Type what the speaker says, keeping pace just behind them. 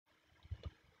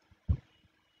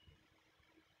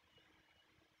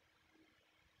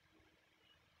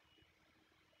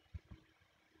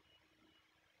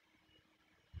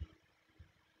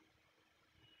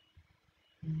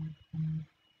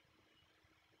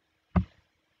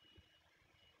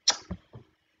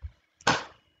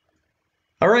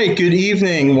All right, good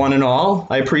evening, one and all.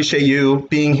 I appreciate you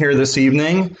being here this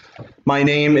evening. My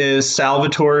name is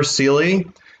Salvatore Seeley,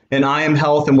 and I am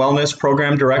Health and Wellness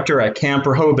Program Director at Camp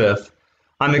Rehoboth.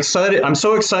 I'm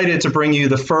so excited to bring you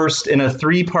the first in a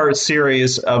three-part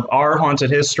series of Our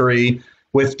Haunted History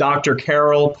with Dr.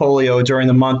 Carol Polio during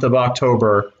the month of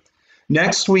October.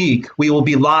 Next week, we will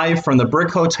be live from the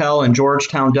Brick Hotel in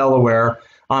Georgetown, Delaware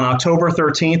on October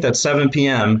 13th at 7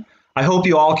 p.m. I hope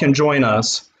you all can join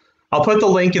us. I'll put the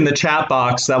link in the chat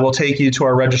box that will take you to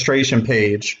our registration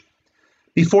page.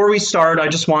 Before we start, I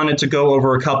just wanted to go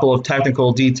over a couple of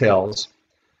technical details.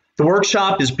 The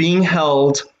workshop is being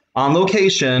held on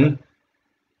location,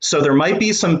 so there might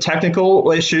be some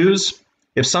technical issues.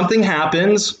 If something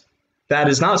happens that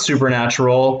is not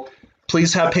supernatural,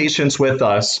 please have patience with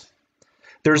us.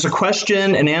 There's a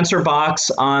question and answer box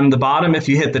on the bottom if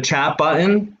you hit the chat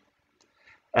button.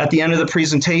 At the end of the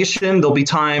presentation, there'll be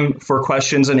time for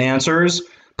questions and answers.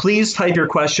 Please type your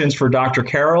questions for Dr.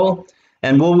 Carol,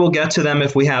 and we'll get to them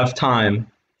if we have time.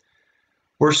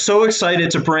 We're so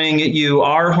excited to bring you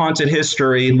Our Haunted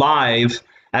History live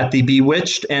at the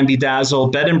Bewitched and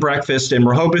Bedazzled Bed and Breakfast in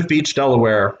Rehoboth Beach,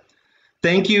 Delaware.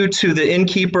 Thank you to the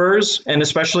innkeepers, and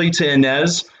especially to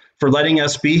Inez, for letting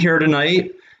us be here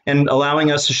tonight and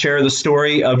allowing us to share the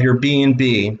story of your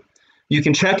B&B. You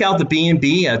can check out the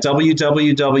B&B at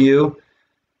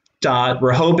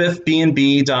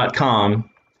www.rehobothbnb.com.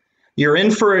 You're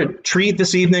in for a treat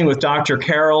this evening with Dr.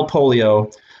 Carol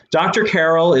Polio. Dr.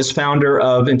 Carol is founder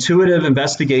of Intuitive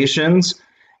Investigations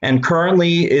and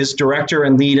currently is director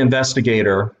and lead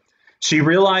investigator. She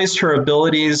realized her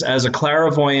abilities as a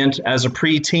clairvoyant as a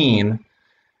preteen.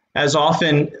 As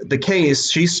often the case,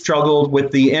 she struggled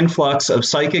with the influx of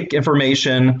psychic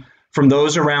information from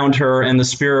those around her in the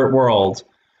spirit world,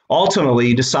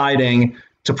 ultimately deciding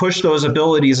to push those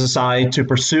abilities aside to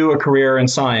pursue a career in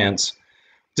science.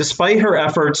 Despite her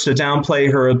efforts to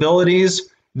downplay her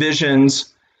abilities,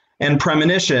 visions, and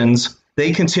premonitions,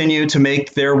 they continue to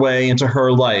make their way into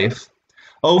her life.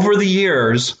 Over the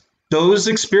years, those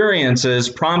experiences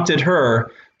prompted her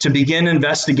to begin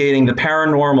investigating the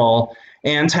paranormal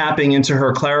and tapping into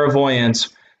her clairvoyance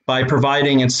by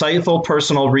providing insightful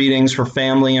personal readings for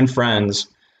family and friends.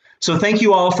 So thank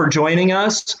you all for joining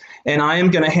us, and I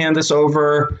am going to hand this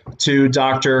over to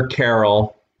Dr.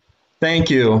 Carol.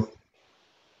 Thank you.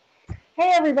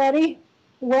 Hey everybody,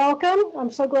 welcome.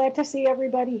 I'm so glad to see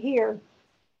everybody here.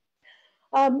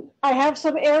 I have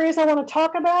some areas I want to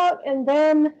talk about, and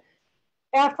then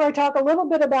after I talk a little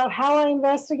bit about how I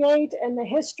investigate and the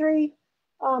history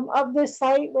of this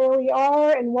site, where we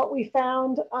are and what we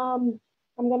found, I'm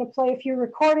going to play a few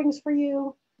recordings for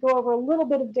you, go over a little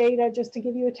bit of data just to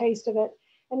give you a taste of it,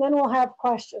 and then we'll have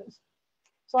questions.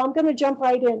 So I'm going to jump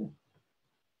right in.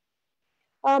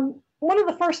 One of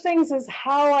the first things is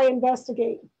how I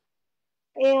investigate.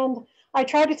 And I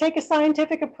try to take a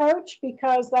scientific approach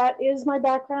because that is my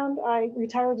background. I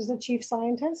retired as a chief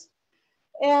scientist.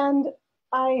 And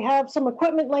I have some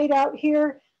equipment laid out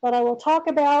here that I will talk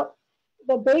about.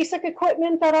 The basic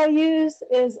equipment that I use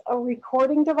is a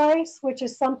recording device, which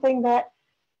is something that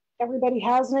everybody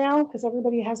has now because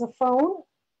everybody has a phone.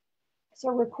 So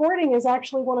recording is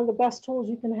actually one of the best tools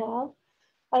you can have.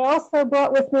 I also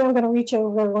brought with me, I'm going to reach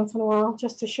over every once in a while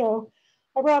just to show.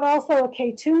 I brought also a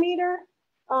K2 meter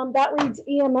that reads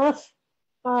EMF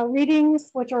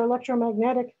readings, which are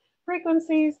electromagnetic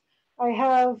frequencies. I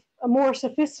have a more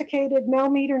sophisticated Mel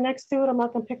meter next to it. I'm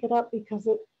not going to pick it up because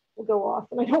it will go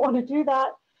off, and I don't want to do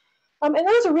that. And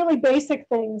those are really basic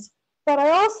things. But I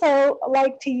also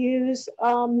like to use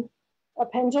a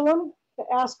pendulum to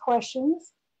ask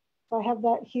questions. So I have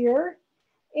that here.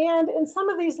 And in some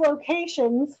of these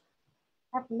locations,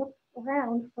 I have to look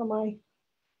around for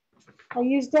I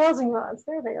use dowsing rods.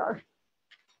 There they are.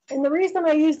 And the reason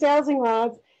I use dowsing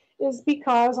rods is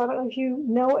because, I don't know if you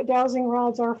know what dowsing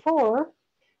rods are for.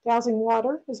 Dowsing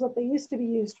water is what they used to be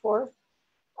used for.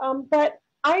 But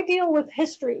I deal with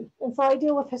history, and so I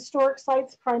deal with historic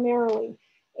sites primarily.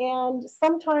 And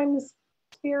sometimes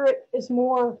spirit is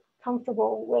more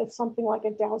comfortable with something like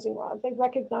a dowsing rod. They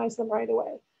recognize them right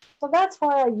away. So that's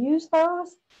why I use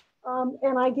those.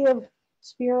 And I give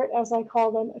spirit, as I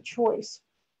call them, a choice.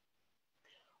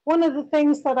 One of the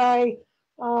things that I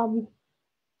don't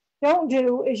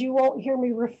do is you won't hear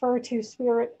me refer to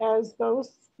spirit as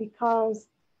ghosts because,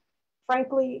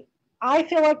 frankly, I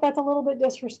feel like that's a little bit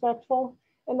disrespectful.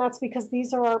 And that's because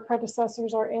these are our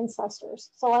predecessors, our ancestors.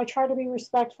 So I try to be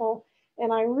respectful,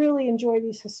 and I really enjoy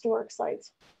these historic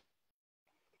sites.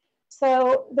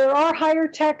 So there are higher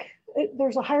tech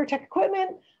there's a higher tech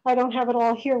equipment. I don't have it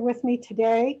all here with me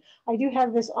today. I do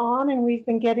have this on, and we've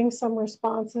been getting some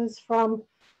responses from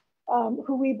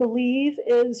who we believe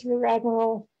is Rear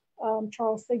Admiral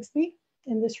Charles Sigsbee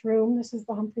in this room. This is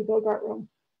the Humphrey Bogart room.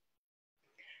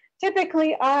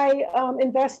 Typically, I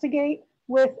investigate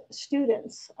with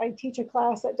students. I teach a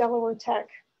class at Delaware Tech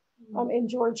in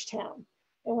Georgetown.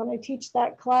 And when I teach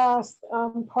that class,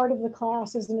 part of the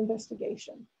class is an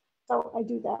investigation. So I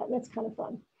do that, and it's kind of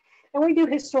fun. And we do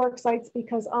historic sites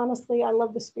because honestly, I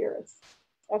love the spirits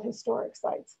at historic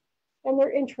sites. And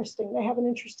they're interesting. They have an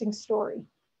interesting story.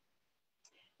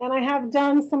 And I have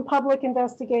done some public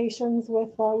investigations with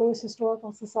Lewis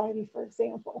Historical Society, for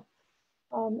example,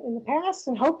 in the past,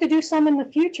 and hope to do some in the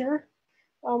future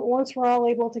once we're all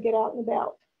able to get out and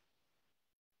about.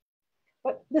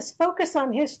 But this focus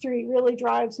on history really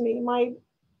drives me. My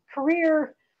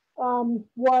career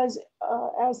was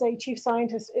as a chief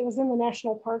scientist. It was in the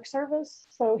National Park Service.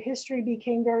 So history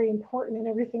became very important in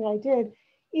everything I did,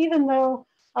 even though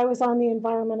I was on the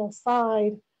environmental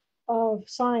side of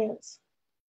science.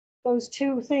 Those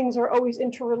two things are always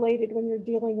interrelated when you're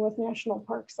dealing with national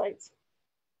park sites.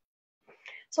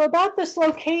 So about this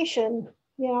location,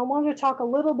 I wanted to talk a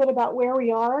little bit about where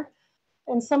we are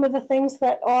and some of the things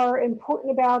that are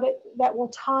important about it that will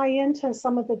tie into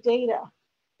some of the data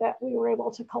that we were able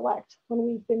to collect when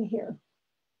we've been here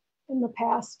in the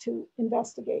past to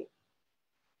investigate.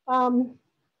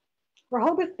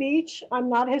 Rehoboth Beach, I'm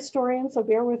not a historian, so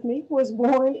bear with me, was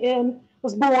born in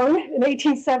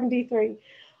 1873.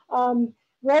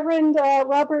 Reverend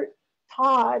Robert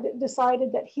Todd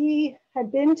decided that he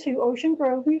had been to Ocean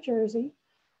Grove, New Jersey,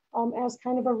 as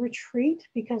kind of a retreat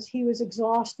because he was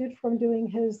exhausted from doing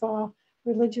his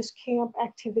religious camp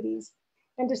activities,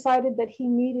 and decided that he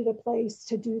needed a place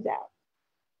to do that.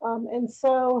 And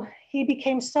so he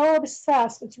became so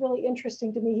obsessed, it's really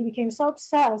interesting to me, he became so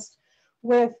obsessed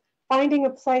with finding a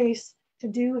place to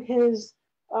do his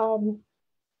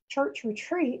church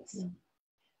retreats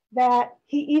that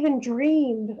he even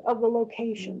dreamed of the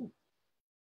location.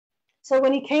 So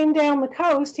when he came down the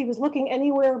coast, he was looking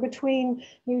anywhere between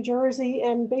New Jersey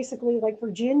and basically like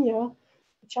Virginia,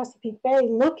 Chesapeake Bay,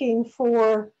 looking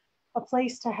for a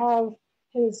place to have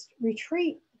his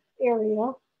retreat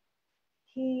area.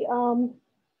 He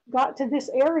got to this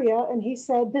area and he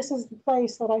said, "This is the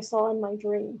place that I saw in my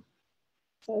dream."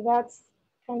 So that's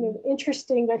kind of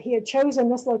interesting that he had chosen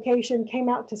this location, came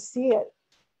out to see it,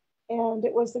 and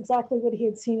it was exactly what he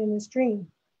had seen in his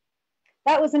dream.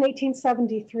 That was in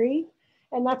 1873,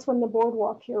 and that's when the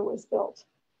boardwalk here was built.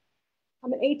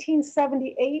 In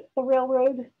 1878, the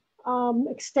railroad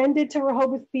extended to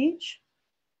Rehoboth Beach.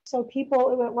 So it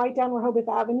went right down Rehoboth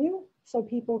Avenue, so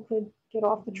people could get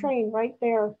off the train right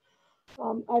there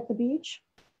at the beach.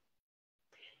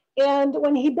 And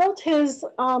when he built his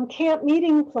camp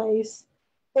meeting place,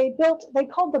 they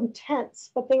called them tents,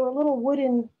 but they were little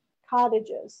wooden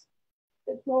cottages,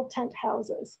 little tent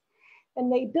houses. And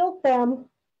they built them,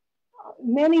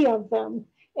 many of them,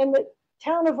 and the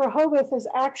town of Rehoboth is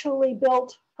actually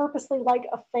built purposely like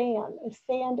a fan. It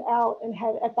fanned out and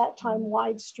had, at that time,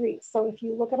 wide streets. So if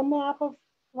you look at a map of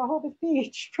Rehoboth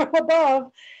Beach from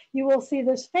above, you will see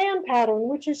this fan pattern,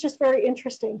 which is just very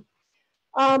interesting.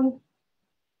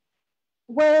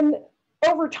 When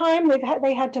over time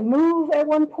they had to move at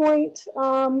one point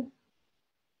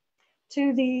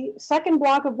to the second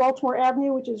block of Baltimore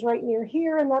Avenue, which is right near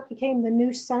here, and that became the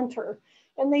new center.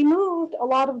 And they moved a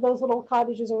lot of those little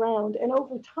cottages around. And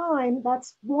over time,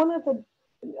 that's one of the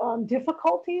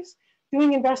difficulties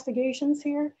doing investigations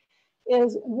here,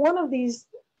 is one of these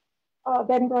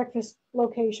bed and breakfast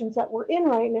locations that we're in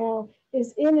right now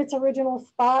is in its original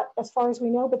spot, as far as we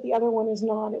know, but the other one is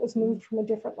not. It was moved from a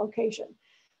different location.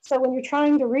 So when you're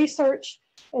trying to research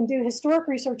and do historic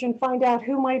research and find out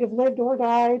who might have lived or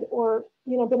died or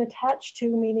been attached to,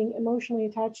 meaning emotionally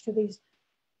attached to these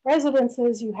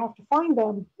residences, you have to find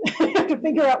them. You have to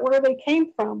figure out where they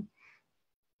came from.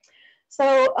 So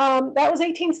that was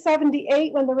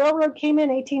 1878. When the railroad came in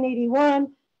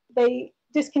 1881, they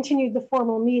discontinued the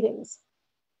formal meetings.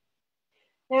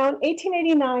 Now in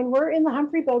 1889, we're in the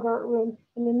Humphrey Bogart room,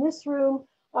 and in this room,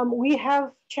 we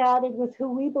have chatted with who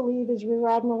we believe is Rear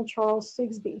Admiral Charles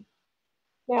Sigsbee.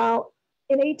 Now,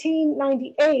 in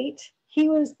 1898, he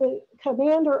was the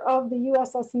commander of the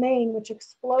USS Maine, which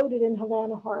exploded in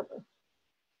Havana Harbor.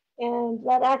 And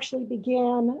that actually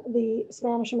began the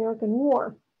Spanish-American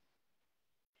War.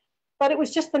 But it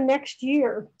was just the next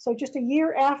year, so just a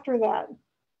year after that.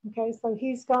 Okay, so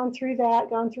he's gone through that,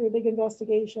 gone through a big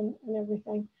investigation and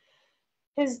everything.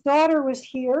 His daughter was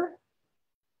here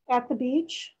at the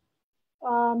beach,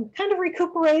 kind of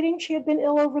recuperating. She had been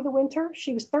ill over the winter.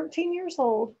 She was 13 years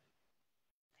old,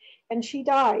 and she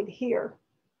died here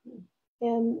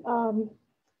in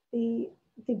the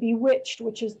Bewitched,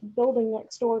 which is the building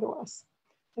next door to us.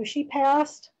 So she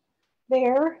passed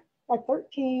there at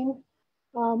 13.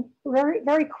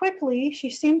 Very quickly, she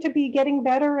seemed to be getting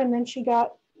better, and then she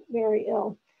got very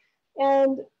ill.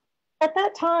 And at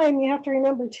that time, you have to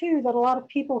remember too that a lot of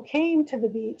people came to the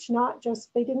beach, not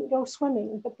just, they didn't go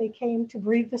swimming, but they came to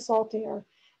breathe the salt air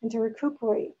and to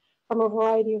recuperate from a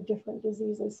variety of different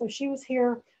diseases. So she was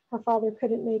here, her father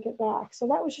couldn't make it back. So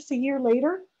that was just a year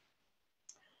later.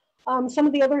 Some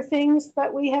of the other things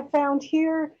that we have found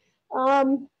here,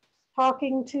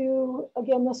 talking to,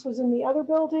 again, this was in the other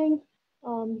building,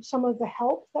 some of the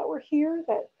help that were here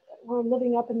that were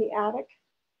living up in the attic.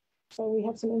 So we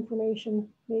have some information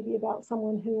maybe about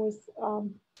someone who was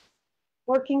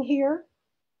working here.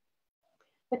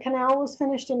 The canal was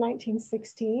finished in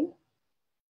 1916.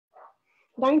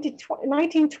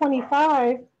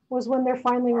 1925 was when there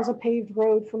finally was a paved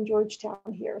road from Georgetown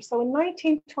here. So in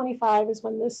 1925 is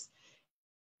when this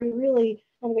really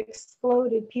kind of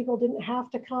exploded. People didn't have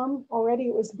to come. Already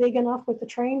it was big enough with the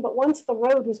train, but once the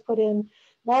road was put in,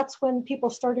 that's when people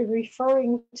started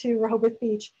referring to Rehoboth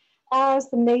Beach as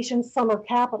the nation's summer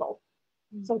capital.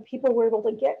 So people were able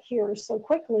to get here so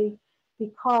quickly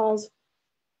because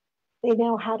they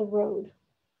now had a road.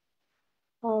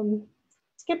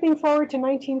 Skipping forward to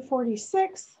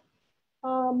 1946,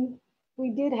 we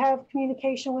did have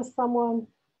communication with someone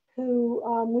who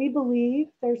we believe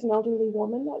there's an elderly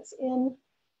woman that's in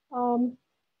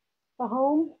the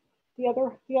home, the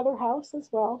other house as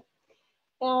well.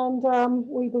 And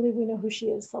we believe we know who she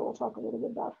is, so we'll talk a little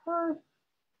bit about her.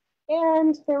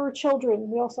 And there were children.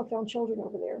 We also found children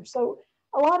over there. So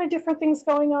a lot of different things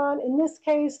going on. In this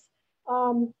case,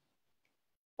 we're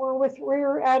with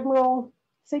Rear Admiral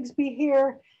Sigsbee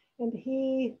here, and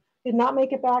he did not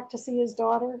make it back to see his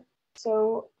daughter.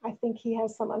 So I think he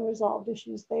has some unresolved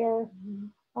issues there.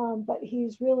 But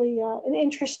he's really an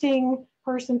interesting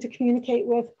person to communicate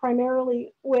with,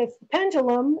 primarily with the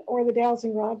pendulum or the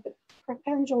dowsing rod, but the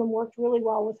pendulum worked really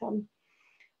well with him.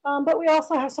 But we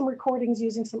also have some recordings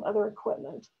using some other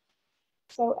equipment.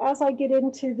 So as I get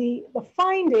into the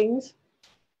findings,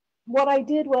 what I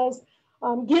did was,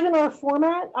 given our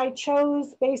format, I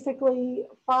chose basically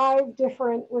 5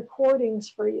 different recordings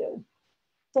for you.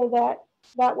 So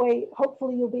that way,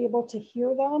 hopefully you'll be able to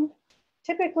hear them.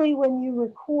 Typically when you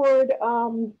record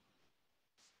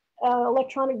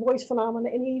electronic voice phenomena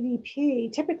in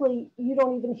EVP, typically you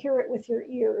don't even hear it with your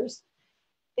ears.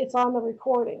 It's on the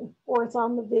recording or it's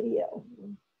on the video.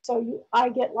 So I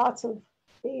get lots of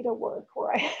data work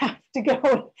where I have to go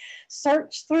and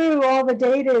search through all the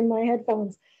data in my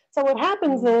headphones. So what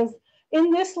happens is,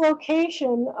 in this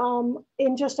location,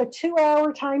 in just a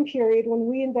 2-hour time period when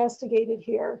we investigated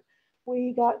here,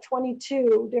 we got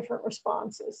 22 different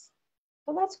responses.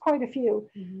 So that's quite a few.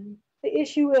 The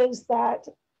issue is that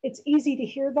it's easy to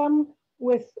hear them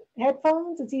with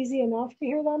headphones. It's easy enough to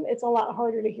hear them. It's a lot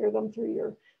harder to hear them through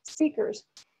your speakers.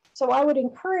 So I would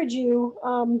encourage you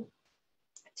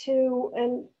to,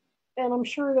 and I'm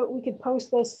sure that we could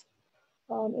post this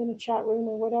in a chat room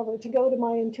or whatever, to go to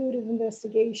my Intuitive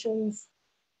Investigations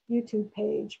YouTube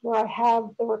page where I have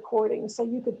the recording. So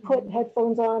you could put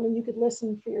headphones on and you could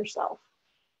listen for yourself.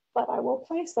 But I will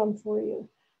play some for you.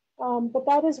 But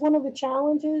that is one of the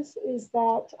challenges, is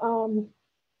that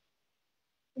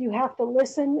you have to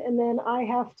listen, and then I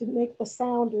have to make the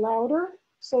sound louder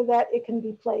so that it can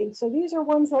be played. So these are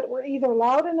ones that were either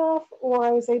loud enough or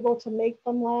I was able to make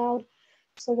them loud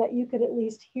so that you could at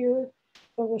least hear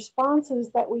the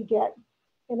responses that we get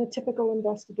in a typical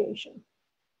investigation.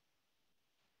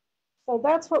 So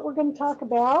that's what we're going to talk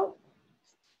about.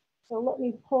 So let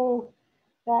me pull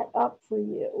that up for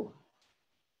you.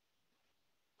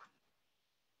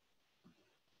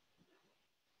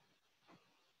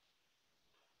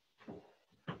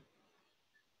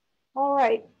 All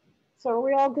right, so are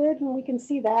we all good and we can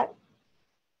see that?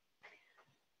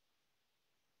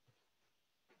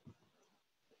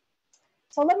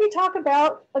 So let me talk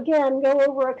about, again, go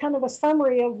over a kind of a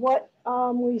summary of what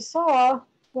we saw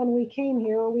when we came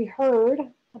here, or we heard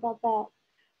about that.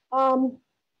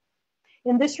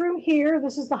 In this room here,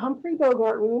 this is the Humphrey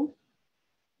Bogart room.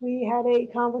 We had a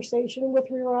conversation with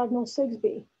Rear Admiral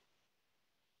Sigsbee.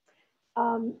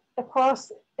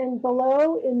 Across and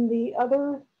below in the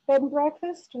other bed and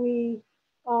breakfast, we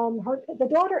heard the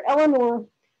daughter, Eleanor.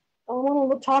 I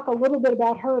want to talk a little bit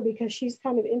about her because she's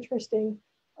kind of interesting.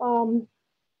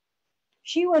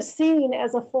 She was seen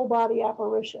as a full body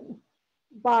apparition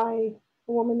by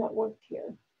the woman that worked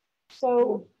here.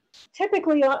 So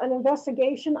typically an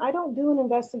investigation, I don't do an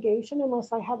investigation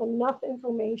unless I have enough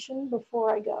information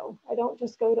before I go. I don't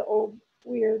just go to old,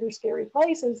 weird, or scary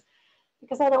places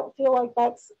because I don't feel like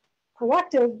that's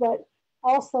productive, but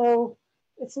also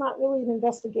it's not really an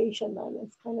investigation then.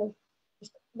 It's kind of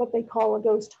just what they call a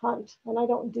ghost hunt, and I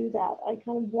don't do that. I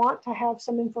kind of want to have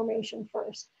some information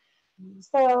first.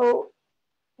 So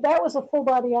that was a full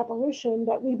body apparition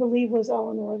that we believe was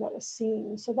Eleanor that was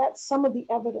seen. So that's some of the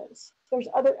evidence. There's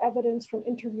other evidence from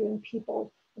interviewing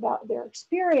people about their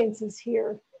experiences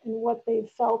here and what they've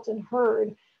felt and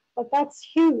heard. But that's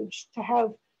huge to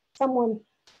have someone.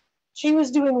 She was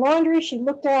doing laundry. She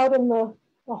looked out in the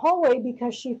hallway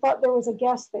because she thought there was a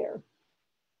guest there.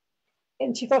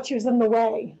 And she thought she was in the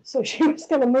way. So she was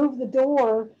going to move the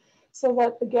door so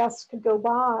that the guests could go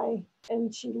by.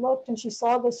 And she looked and she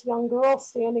saw this young girl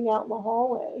standing out in the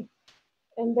hallway.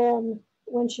 And then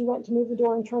when she went to move the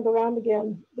door and turned around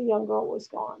again, the young girl was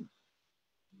gone.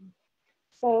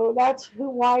 So that's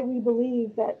why we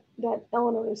believe that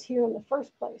Eleanor is here in the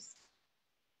first place.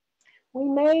 We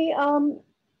may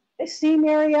see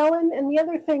Mary Ellen. And the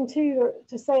other thing too,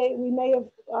 to say, we may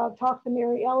have talked to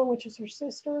Mary Ellen, which is her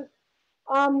sister.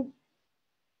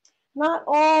 Not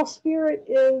all spirit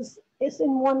is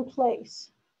in one place.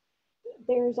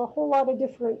 There's a whole lot of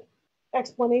different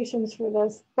explanations for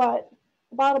this, but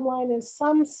the bottom line is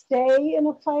some stay in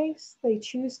a place. They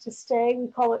choose to stay. We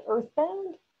call it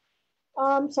earthbound.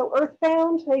 So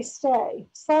earthbound, they stay.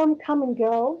 Some come and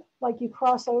go, like you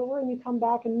cross over and you come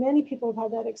back, and many people have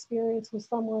had that experience with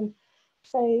someone,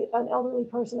 say an elderly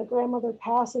person, a grandmother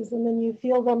passes, and then you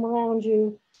feel them around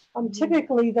you.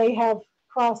 Typically, they have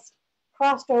crossed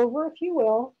over, if you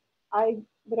will.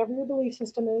 Whatever your belief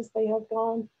system is, they have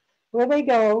gone where they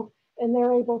go, and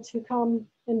they're able to come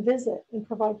and visit and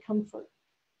provide comfort.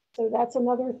 So that's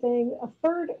another thing. A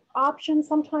third option,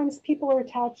 sometimes people are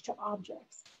attached to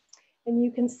objects. And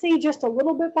you can see just a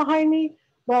little bit behind me,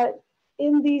 but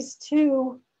in these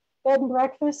two bed and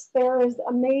breakfasts, there is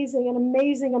an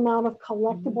amazing amount of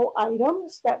collectible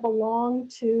items that belong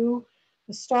to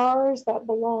the stars, that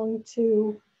belong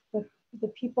to the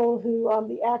people who,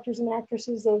 the actors and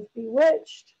actresses of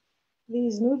Bewitched,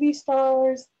 these movie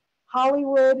stars,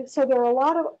 Hollywood. So there are a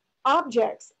lot of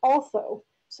objects also.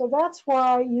 So that's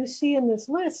why you see in this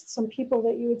list some people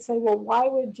that you would say, well, why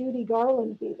would Judy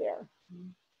Garland be there?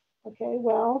 Okay,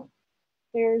 well,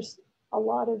 there's a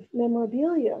lot of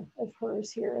memorabilia of hers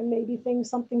here, and maybe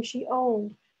something she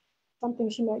owned, something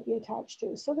she might be attached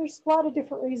to. So there's a lot of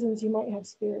different reasons you might have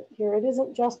spirit here. It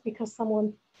isn't just because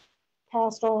someone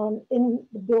passed on in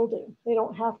the building. They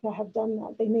don't have to have done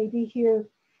that. They may be here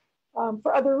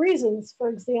for other reasons. For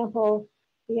example,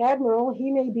 the Admiral,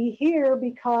 he may be here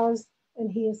because,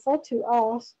 and he has said to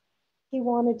us, he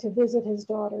wanted to visit his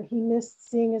daughter. He missed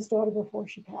seeing his daughter before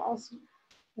she passed.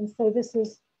 And so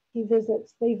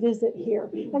they visit here.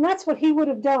 And that's what he would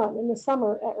have done in the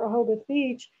summer at Rehoboth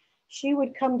Beach. She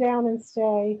would come down and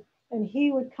stay, and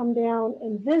he would come down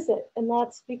and visit. And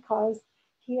that's because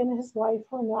he and his wife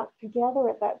were not together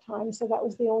at that time. So that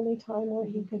was the only time where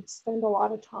he could spend a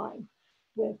lot of time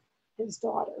with his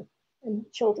daughter and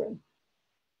children.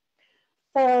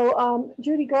 So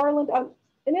Judy Garland,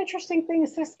 an interesting thing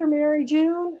is Sister Mary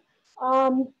June,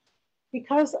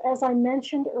 because as I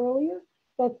mentioned earlier,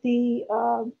 that the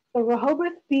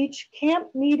Rehoboth Beach Camp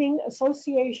Meeting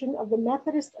Association of the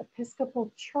Methodist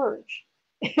Episcopal Church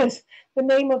is the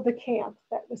name of the camp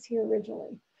that was here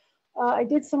originally. I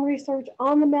did some research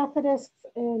on the Methodists,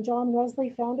 and John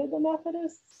Wesley founded the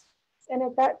Methodists. And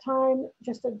at that time,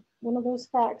 just one of those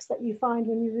facts that you find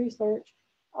when you research,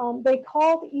 they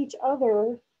called each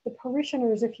other, the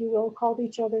parishioners, if you will, called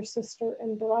each other sister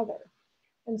and brother.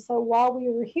 And so while we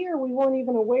were here, we weren't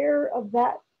even aware of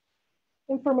that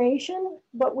information,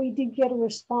 but we did get a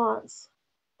response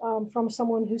from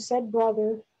someone who said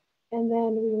brother. And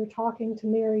then we were talking to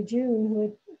Mary June, who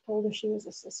had told us she was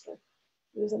a sister.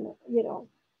 It was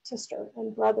sister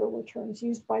and brother were terms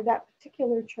used by that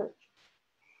particular church.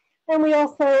 And we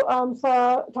also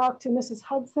talked to Mrs.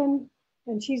 Hudson,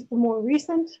 and she's the more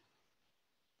recent.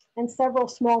 And several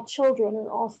small children are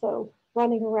also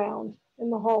running around in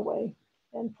the hallway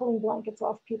and pulling blankets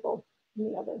off people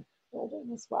in the other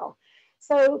building as well.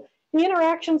 So the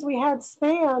interactions we had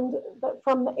spanned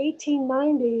from the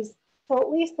 1890s to at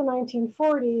least the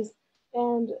 1940s,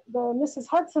 and the Mrs.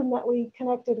 Hudson that we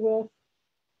connected with,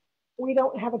 we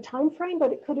don't have a time frame,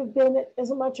 but it could have been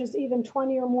as much as even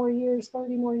 20 or more years,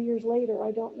 30 more years later.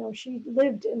 I don't know. She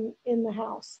lived in the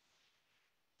house.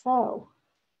 So,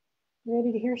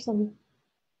 ready to hear some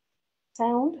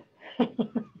sound?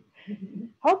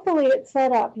 Hopefully it's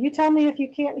set up. You tell me if you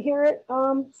can't hear it,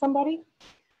 somebody.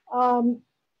 And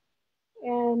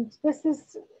this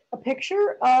is a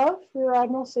picture of Rear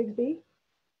Admiral Sigsbee.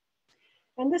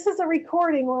 And this is a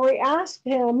recording where we asked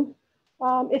him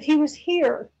if he was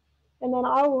here. And then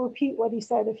I will repeat what he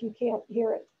said if you can't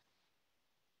hear it.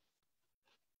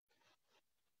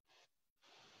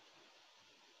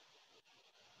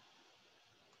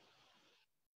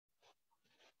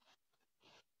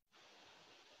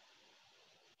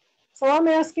 So I'm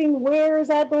asking, where is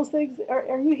Admiral Sigsbee?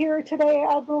 Are you here today,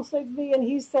 Admiral Sigsbee? And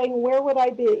he's saying, where would I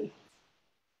be?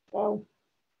 So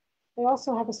they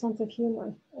also have a sense of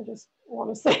humor. I just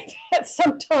want to say that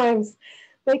sometimes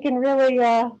they can really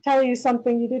tell you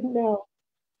something you didn't know.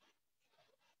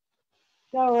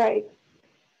 All right.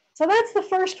 So that's the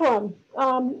first one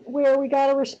where we got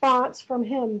a response from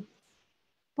him.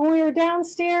 When we were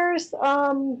downstairs,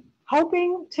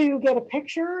 hoping to get a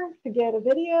picture, to get a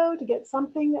video, to get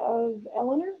something of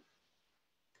Eleanor.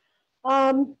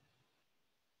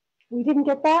 We didn't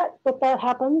get that, but that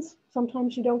happens.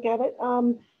 Sometimes you don't get it.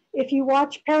 If you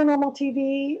watch Paranormal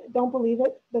TV, don't believe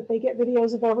it, that they get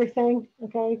videos of everything,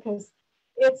 okay? Because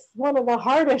it's one of the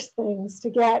hardest things to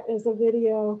get is a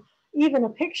video. Even a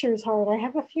picture is hard. I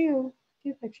have a few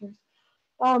pictures.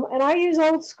 And I use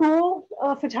old school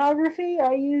photography.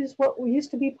 I use what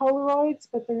used to be Polaroids,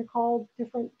 but they're called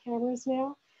different cameras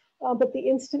now. But the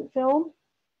instant film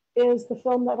is the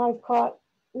film that I've caught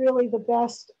really the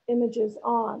best images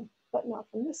on, but not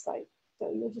from this site.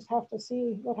 So you'll just have to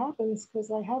see what happens because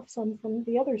I have some from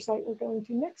the other site we're going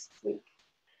to next week.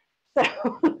 So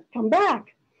come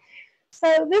back.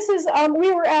 So this is,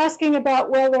 we were asking about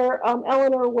whether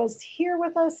Eleanor was here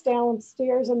with us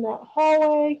downstairs in that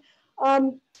hallway.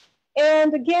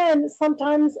 And again,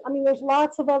 sometimes, I mean, there's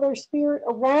lots of other spirit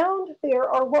around. There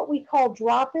are what we call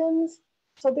drop-ins.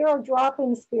 So there are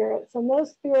drop-in spirits, and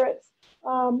those spirits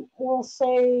will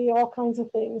say all kinds of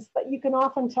things, but you can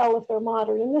often tell if they're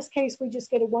modern. In this case, we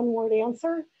just get a one-word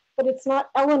answer, but it's not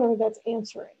Eleanor that's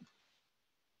answering.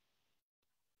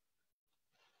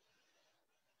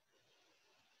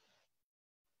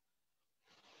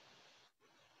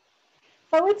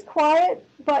 So it's quiet,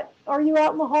 but are you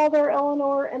out in the hall there,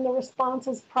 Eleanor? And the response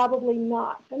is probably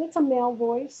not. And it's a male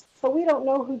voice, so we don't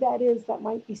know who that is that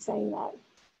might be saying that.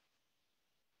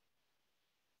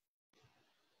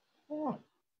 Yeah.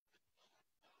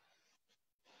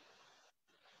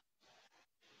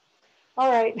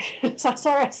 All right. So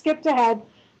sorry, I skipped ahead.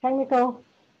 Technical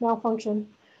malfunction.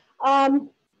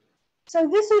 So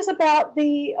this is about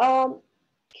the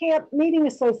camp meeting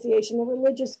association, the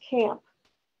religious camp.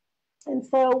 And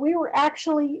so we were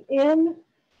actually in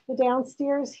the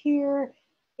downstairs here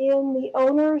in the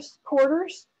owner's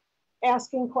quarters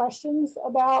asking questions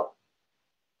about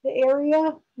the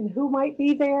area and who might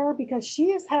be there because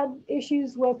she has had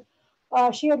issues with,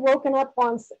 she had woken up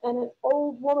once and an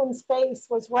old woman's face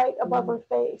was right above her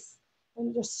face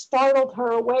and just startled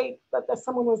her awake that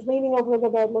someone was leaning over the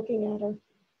bed looking at her.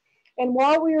 And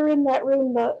while we were in that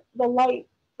room, the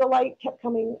light kept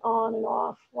coming on and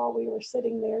off while we were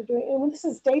sitting there doing, and this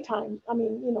is daytime. I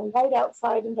mean, you know, light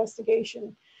outside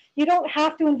investigation. You don't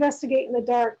have to investigate in the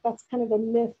dark. That's kind of a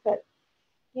myth that,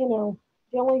 you know,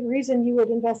 the only reason you would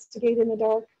investigate in the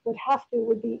dark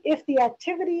would be if the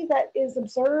activity that is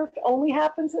observed only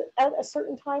happens at a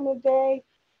certain time of day,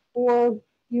 or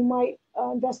you might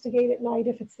investigate at night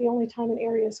if it's the only time an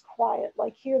area is quiet.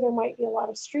 Like here, there might be a lot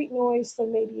of street noise, so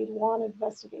maybe you'd want to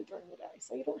investigate during the day.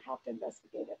 So you don't have to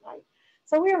investigate at night.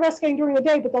 So we were investigating during the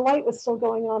day, but the light was still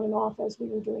going on and off as we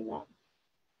were doing that.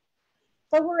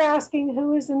 So we're asking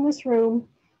who is in this room,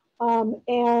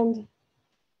 and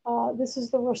this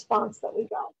is the response that we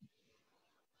got.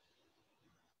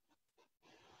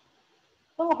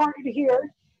 A little harder to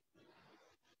hear.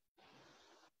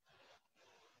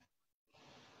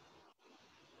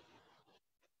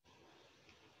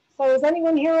 So is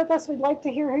anyone here with us? We'd like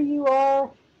to hear who you are.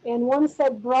 And one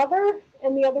said brother,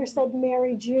 and the other said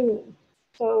Mary June.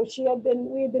 So we had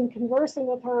been conversing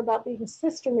with her about being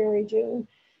Sister Mary June.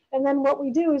 And then what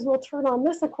we do is we'll turn on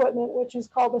this equipment, which is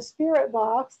called the spirit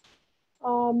box.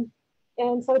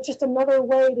 And so it's just another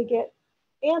way to get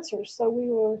answers. So we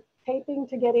were taping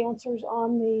to get answers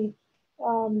on the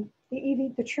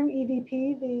true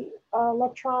EVP, the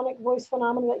electronic voice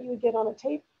phenomena that you would get on a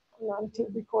tape, not a tape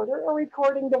recorder, a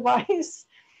recording device.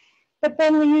 But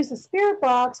then we use the spirit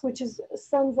box, which gives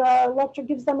them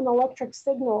an electric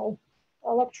signal,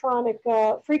 electronic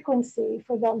frequency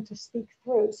for them to speak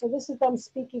through. So this is them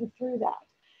speaking through that.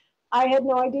 I had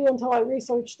no idea until I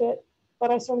researched it, but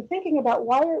I started thinking about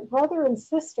why are brother and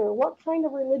sister, what kind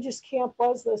of religious camp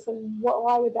was this and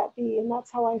why would that be? And that's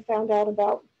how I found out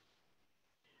about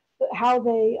how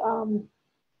they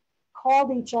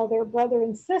called each other brother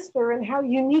and sister, and how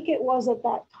unique it was at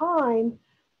that time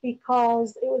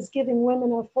because it was giving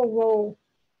women a full role,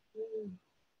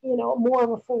 more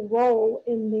of a full role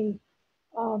in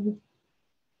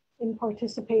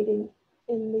participating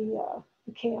in the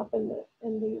camp and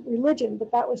the religion.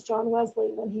 But that was John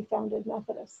Wesley when he founded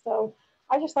Methodist. So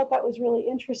I just thought that was really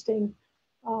interesting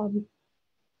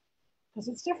because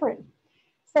it's different.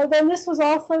 So then this was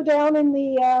also down in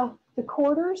the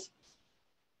quarters,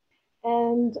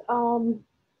 and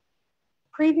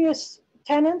previous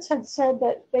tenants had said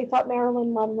that they thought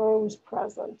Marilyn Monroe was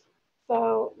present.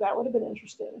 So that would have been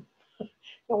interesting.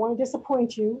 Don't want to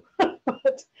disappoint you,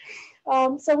 but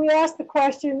so we asked the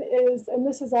question is, and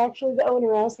this is actually the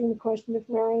owner asking the question, if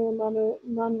Marilyn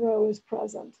Monroe is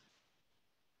present.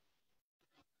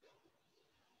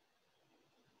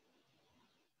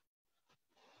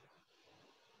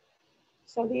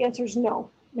 So the answer is no.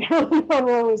 Marilyn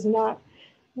Monroe is not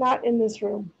in this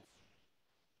room.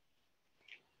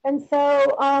 And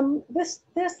so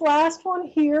this last one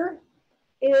here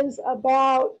is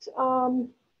about,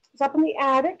 it's up in the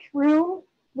attic room,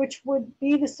 which would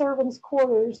be the servants'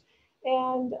 quarters.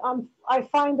 And I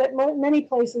find that many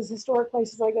places, historic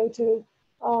places I go to,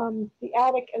 the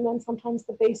attic and then sometimes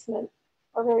the basement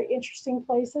are very interesting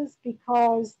places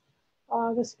because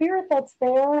the spirit that's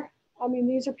there, I mean,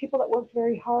 these are people that worked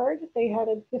very hard. They had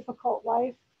a difficult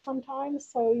life sometimes,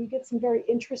 so you get some very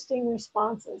interesting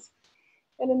responses.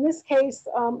 And in this case,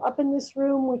 up in this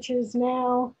room, which is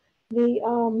now the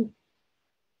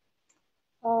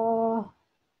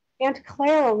Aunt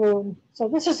Clara room. So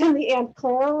this is in the Aunt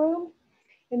Clara room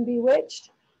in Bewitched.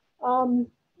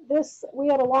 We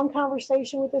had a long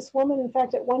conversation with this woman. In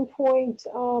fact, at one point,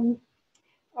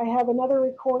 I have another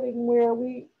recording where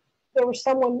there was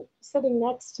someone sitting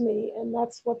next to me, and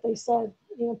that's what they said.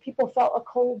 People felt a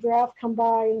cold draft come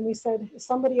by, and we said, "Is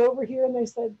somebody over here?" And they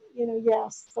said,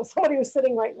 yes. So somebody was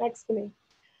sitting right next to me.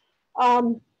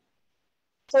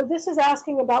 So this is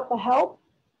asking about the help,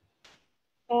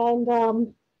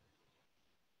 and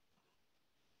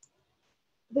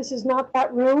this is not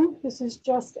that room. This is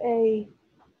just a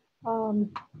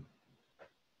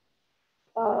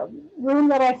room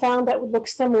that I found that would look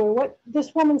similar. What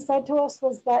this woman said to us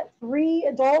was that 3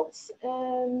 adults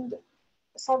and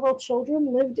several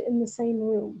children lived in the same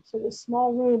room. So the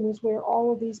small room is where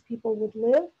all of these people would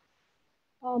live.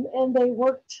 And they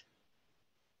worked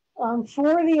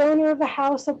for the owner of the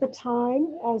house at the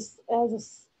time as a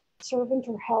servant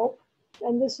or help.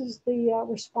 And this is the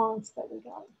response that we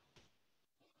got.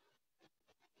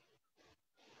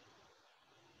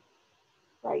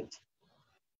 Right.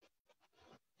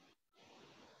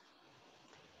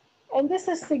 And this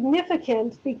is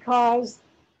significant because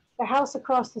the house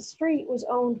across the street was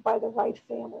owned by the Wright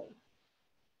family.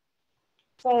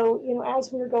 So,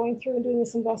 as we were going through and doing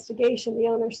this investigation, the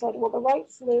owner said, well, the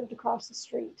Wrights lived across the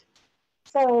street.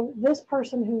 So this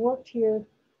person who worked here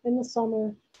in the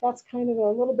summer, that's kind of a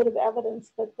little bit of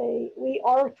evidence that we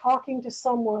are talking to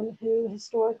someone who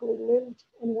historically lived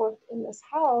and worked in this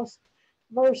house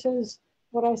versus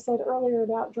what I said earlier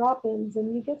about drop-ins.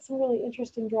 And you get some really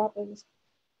interesting drop-ins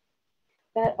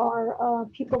that are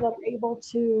people that are able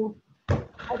to,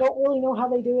 I don't really know how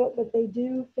they do it, but they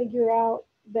do figure out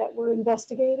that we're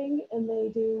investigating, and they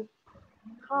do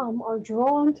are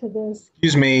drawn to this.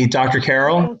 Excuse me, Dr.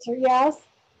 Carroll? Answer, yes.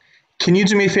 Can you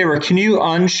do me a favor? Can you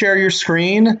unshare your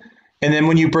screen? And then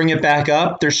when you bring it back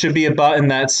up, there should be a button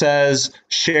that says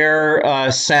share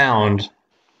sound.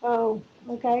 Oh,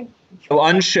 okay.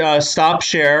 So stop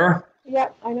share.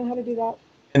 Yep, I know how to do that.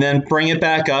 And then bring it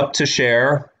back up to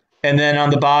share. And then on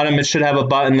the bottom, it should have a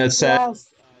button that says yes.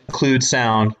 Include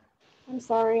sound. I'm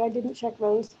sorry, I didn't check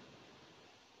those.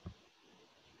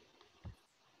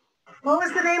 What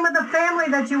was the name of the family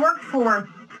that you worked for?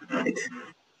 Is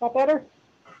that better?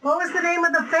 What was the name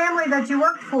of the family that you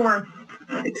worked for?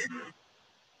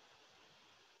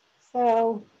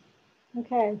 So,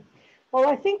 okay. Well,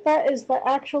 I think that is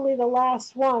actually the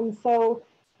last one. So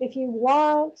if you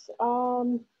want,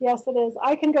 yes, it is.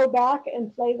 I can go back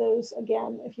and play those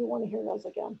again if you want to hear those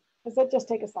again, because that just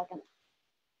take a second.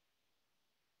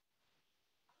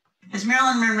 Is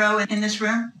Marilyn Monroe in this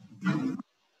room?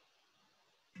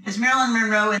 Is Marilyn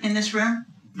Monroe in this room?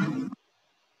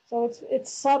 So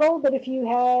it's subtle, but if you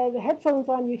had headphones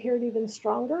on, you'd hear it even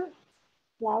stronger,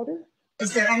 louder.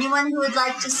 Is there anyone who would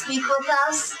like to speak with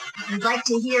us? We'd like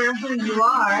to hear who you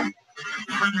are.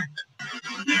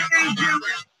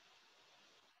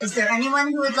 Is there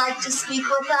anyone who would like to speak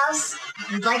with us?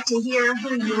 We'd like to hear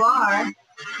who you are.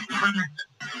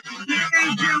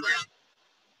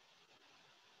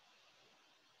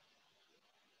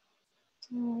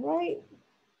 All right.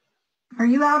 Are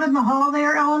you out in the hall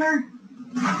there, Eleanor?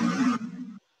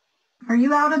 Are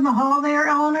you out in the hall there,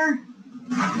 Eleanor?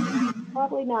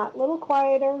 Probably not. A little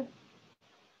quieter.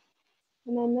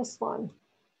 And then this one.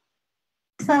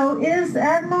 So is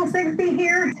Admiral Sigsbee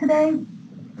here today?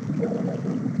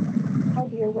 Oh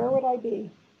dear, where would I be?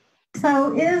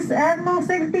 So is Admiral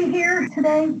Sigsbee here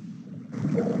today?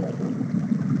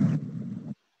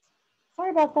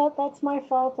 Sorry about that. That's my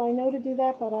fault. I know to do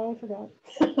that, but I forgot.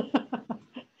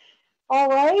 All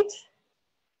right.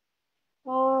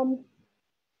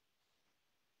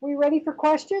 We ready for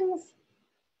questions?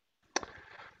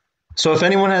 So if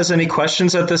anyone has any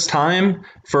questions at this time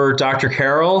for Dr.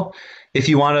 Carroll, if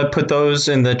you want to put those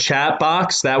in the chat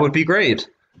box, that would be great.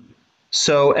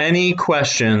 So any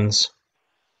questions?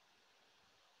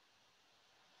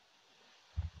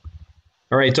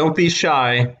 All right, don't be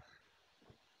shy.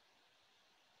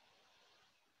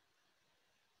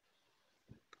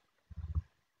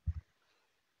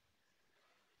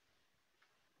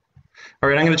 All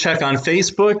right, I'm going to check on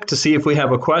Facebook to see if we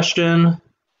have a question.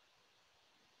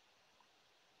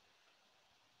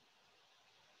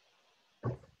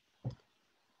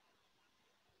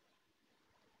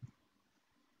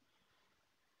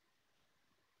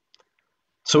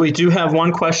 So we do have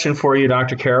one question for you,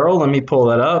 Dr. Carroll. Let me pull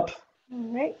that up. All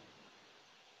right.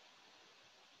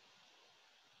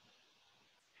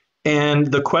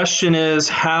 And the question is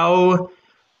how,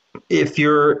 if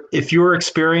you're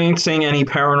experiencing any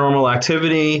paranormal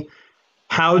activity,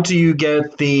 how do you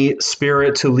get the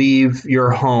spirit to leave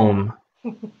your home?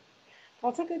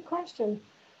 That's a good question.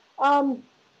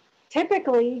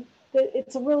 Typically,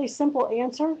 it's a really simple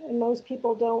answer, and most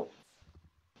people don't.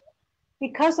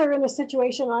 Because they're in a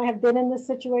situation, I have been in this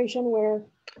situation where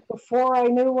before I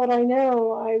knew what I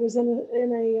know, I was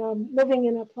living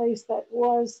in a place that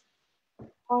was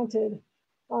haunted,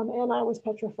 and I was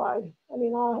petrified. I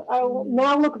mean, I will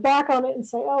now look back on it and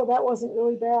say, oh, that wasn't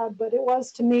really bad, but it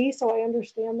was to me, so I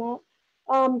understand that.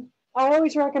 I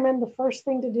always recommend the first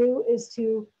thing to do is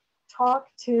to talk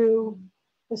to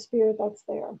the spirit that's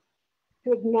there,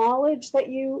 to acknowledge that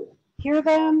you hear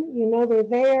them, you know they're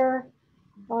there,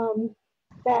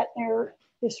 that they're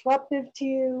disruptive to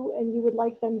you and you would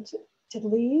like them to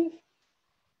leave.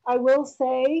 I will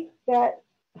say that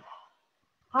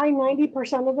high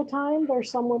 90% of the time,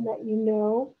 there's someone that you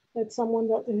know, that's someone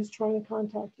who's trying to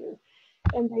contact you.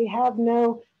 And they have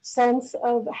no sense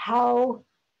of how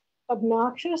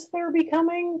obnoxious they're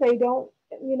becoming. They don't,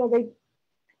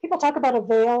 people talk about a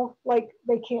veil, like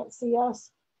they can't see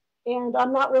us. And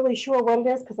I'm not really sure what it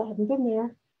is because I haven't been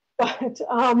there. But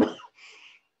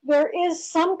there is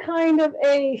some kind of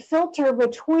a filter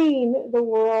between the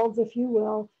worlds, if you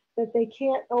will, that they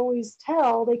can't always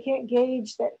tell. They can't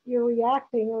gauge that you're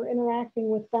reacting or interacting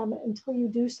with them until you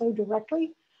do so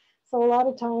directly. So a lot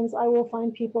of times I will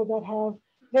find people that have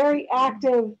very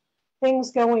active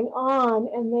things going on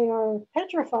and they are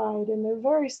petrified and they're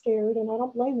very scared, and I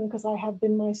don't blame them because I have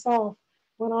been myself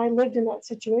when I lived in that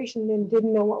situation and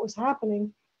didn't know what was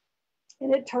happening.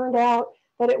 And it turned out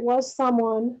that it was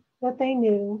someone that they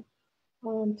knew.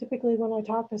 Typically when I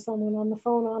talk to someone on the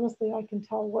phone, honestly, I can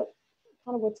tell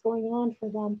what's going on for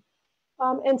them.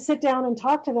 And sit down and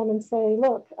talk to them and say,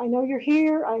 look, I know you're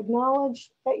here. I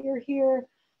acknowledge that you're here.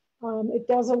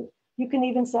 You can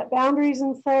even set boundaries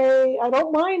and say, I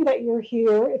don't mind that you're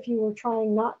here if you were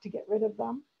trying not to get rid of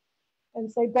them.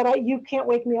 And say, but you can't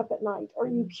wake me up at night, or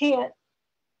you can't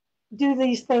do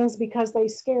these things because they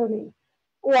scare me.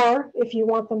 Or if you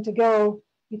want them to go,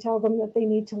 you tell them that they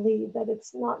need to leave, that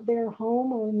it's not their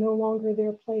home or no longer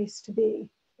their place to be.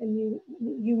 And you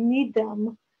need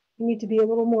them. You need to be a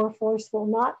little more forceful,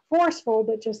 not forceful,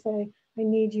 but just say, I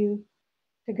need you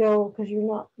to go because you're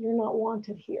not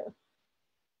wanted here.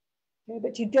 Okay,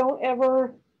 but you don't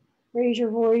ever raise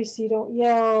your voice, you don't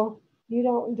yell, you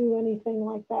don't do anything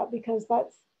like that, because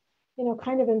that's,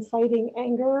 kind of inciting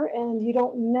anger, and you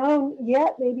don't know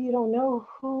yet, maybe you don't know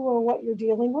who or what you're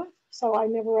dealing with. So I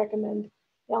never recommend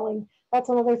yelling. That's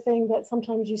another thing that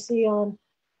sometimes you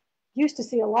used to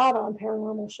see a lot on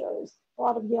paranormal shows, a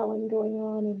lot of yelling going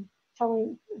on and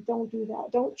telling, don't do that.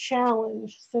 Don't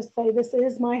challenge. Just say, this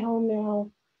is my home now.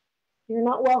 You're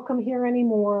not welcome here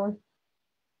anymore.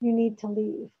 You need to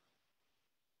leave.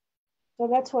 So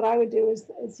that's what I would do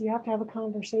is you have to have a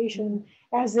conversation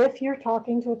as if you're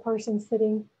talking to a person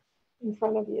sitting in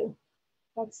front of you.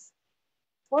 That's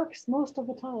works most of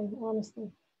the time, honestly.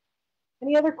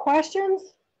 Any other questions?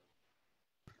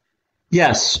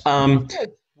 Yes.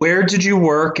 Where did you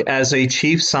work as a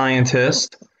chief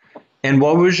scientist, and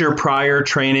what was your prior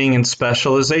training and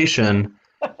specialization?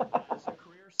 As a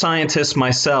career scientist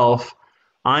myself,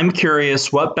 I'm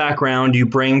curious what background you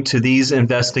bring to these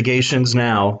investigations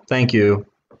now. Thank you.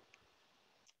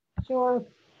 Sure.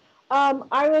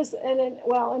 I was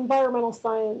environmental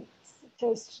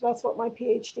scientist. That's what my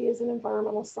PhD is, in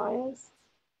environmental science.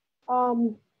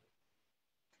 Um,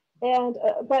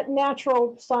 but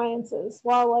natural sciences,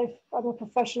 wildlife. I'm a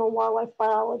professional wildlife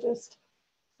biologist,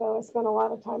 so I spent a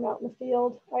lot of time out in the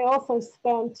field. I also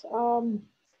spent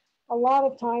a lot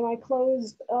of time. I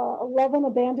closed 11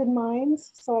 abandoned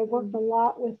mines, so I worked a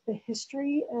lot with the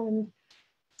history and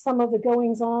some of the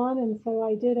goings on, and so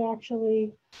I did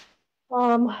actually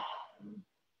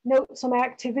note some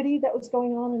activity that was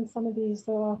going on in some of these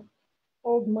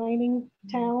old mining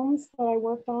towns that I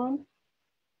worked on.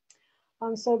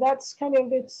 So that's kind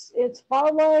of, it's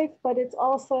wildlife, but it's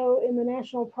also in the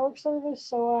National Park Service.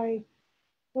 So I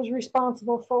was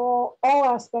responsible for all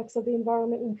aspects of the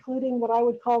environment, including what I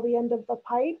would call the end of the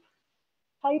pipe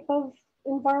type of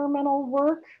environmental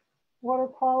work, water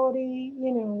quality,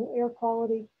 air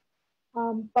quality.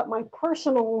 But my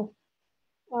personal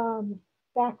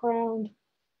background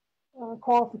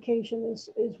qualification is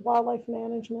wildlife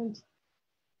management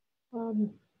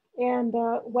and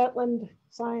wetland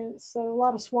science. So a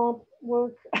lot of swamp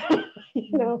work,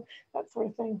 that sort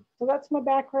of thing. So that's my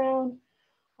background.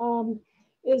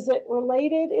 Is it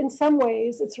related? In some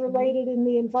ways, it's related in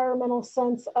the environmental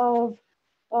sense of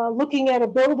looking at a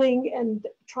building and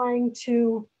trying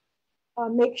to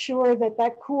make sure that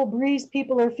that cool breeze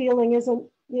people are feeling isn't,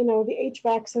 the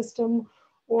HVAC system,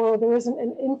 or there isn't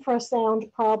an infrasound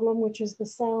problem, which is the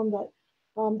sound that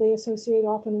they associate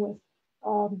often with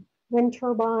wind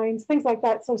turbines, things like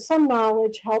that. So some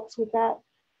knowledge helps with that.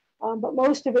 But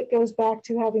most of it goes back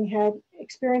to having had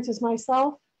experiences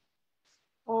myself,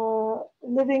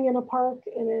 living in a park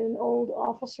in an old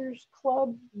officers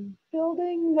club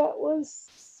building that was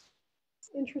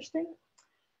interesting.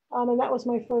 And that was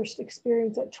my first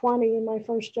experience at 20, and my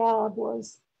first job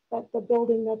was that the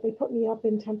building that they put me up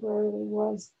in temporarily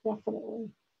was definitely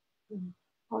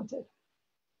haunted.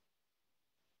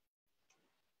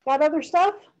 Got other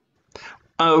stuff?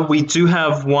 We do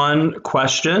have one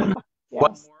question.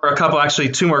 Yes. Actually,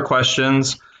 two more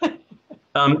questions.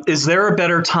 Is there a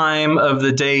better time of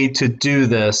the day to do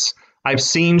this? I've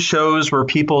seen shows where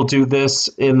people do this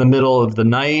in the middle of the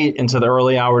night into the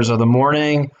early hours of the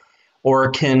morning,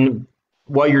 or can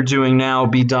what you're doing now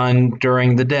be done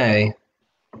during the day?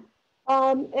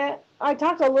 I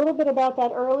talked a little bit about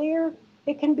that earlier.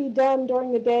 It can be done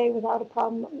during the day without a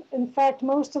problem. In fact,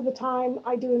 most of the time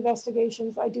I do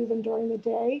investigations, I do them during the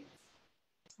day.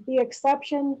 The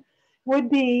exception would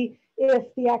be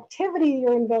if the activity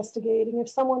you're investigating, if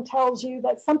someone tells you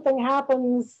that something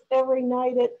happens every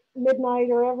night at midnight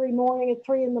or every morning at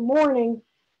 3 a.m,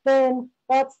 then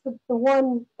that's the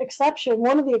one exception,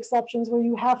 one of the exceptions where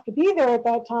you have to be there at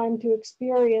that time to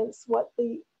experience what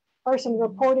the person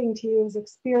reporting to you is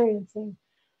experiencing.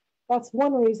 That's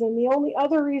one reason. The only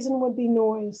other reason would be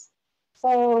noise.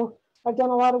 So I've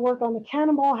done a lot of work on the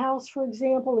Cannonball House, for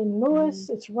example, in Lewis.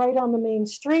 It's right on the main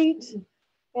street.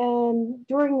 And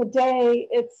during the day,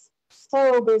 it's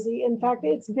so busy. In fact,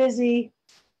 it's busy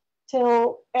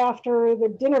till after the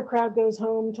dinner crowd goes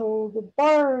home, till the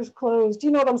bars closed. You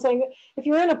know what I'm saying? If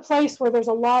you're in a place where there's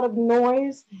a lot of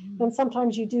noise, then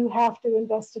sometimes you do have to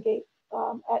investigate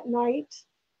at night,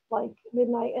 like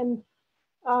midnight. And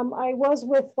I'm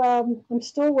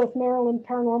still with Maryland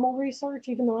Paranormal Research,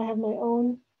 even though I have my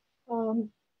own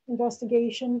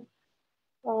investigation.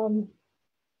 I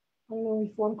don't know if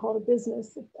you want to call it a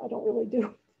business. I don't really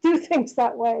do things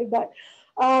that way, but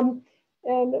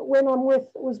and when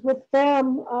was with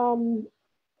them,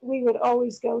 we would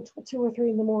always go till 2 or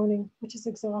 3 in the morning, which is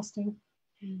exhausting.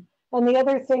 And the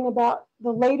other thing about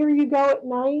the later you go at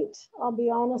night, I'll be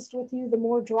honest with you, the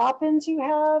more drop-ins you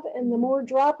have, and the more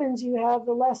drop-ins you have,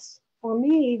 the less, for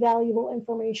me, valuable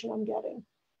information I'm getting,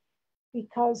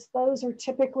 because those are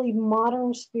typically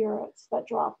modern spirits that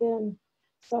drop in.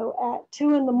 So at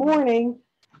 2 in the morning,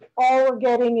 all we're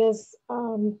getting is, I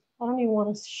don't even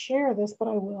want to share this, but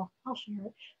I will. I'll share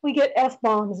it. We get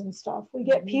F-bombs and stuff. We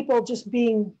get people just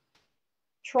being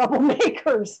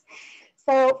troublemakers.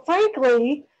 So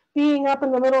frankly, being up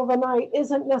in the middle of the night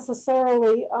isn't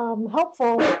necessarily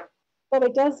helpful, but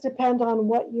it does depend on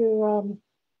what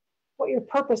your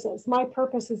purpose is. My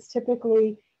purpose is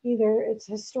typically either it's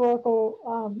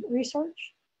historical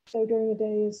research, so during the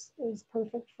day is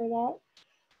perfect for that,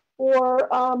 or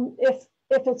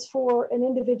if it's for an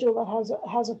individual that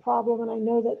has a problem and I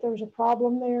know that there's a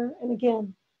problem there, and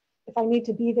again, if I need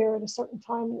to be there at a certain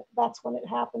time, that's when it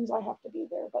happens. I have to be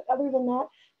there. But other than that,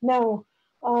 no.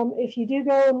 If you do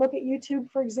go and look at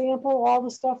YouTube, for example, all the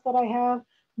stuff that I have,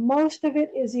 Most of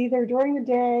it is either during the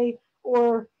day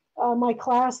or my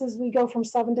classes, we go from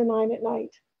 7 to 9 at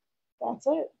night. That's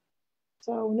it.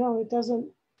 So no, it doesn't.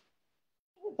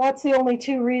 That's the only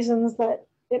two reasons that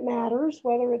it matters,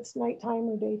 whether it's nighttime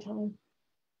or daytime.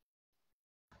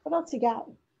 What else you got?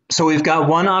 So we've got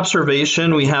one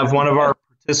observation. We have one of our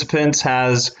participants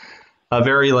has a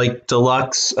very like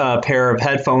deluxe pair of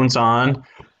headphones on,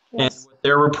 and Yes. what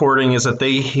they're reporting is that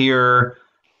they hear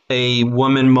a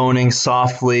woman moaning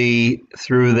softly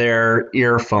through their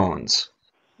earphones.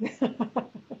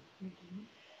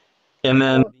 And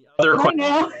then the other Right question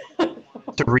now.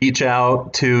 to reach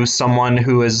out to someone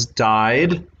who has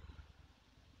died.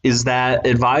 Is that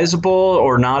advisable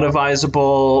or not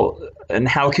advisable? And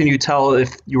how can you tell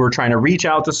if you were trying to reach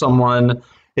out to someone,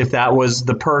 if that was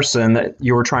the person that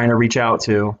you were trying to reach out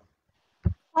to?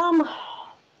 Um,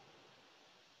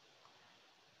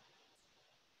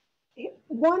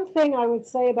 One thing I would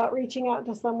say about reaching out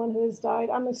to someone who has died,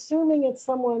 I'm assuming it's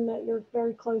someone that you're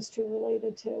very close to,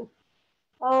 related to.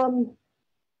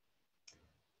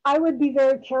 I would be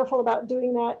very careful about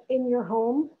doing that in your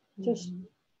home, just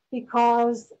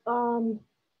because I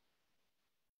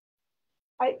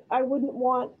wouldn't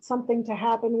want something to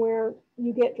happen where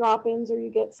you get drop-ins or you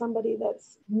get somebody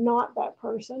that's not that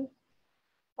person.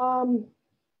 But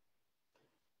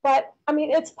I mean,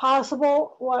 it's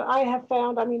possible. What I have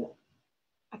found, I mean,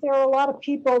 there are a lot of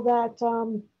people that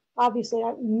obviously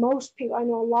most people, I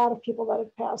know a lot of people that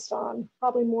have passed on,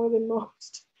 probably more than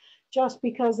most, just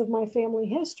because of my family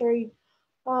history.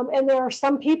 And there are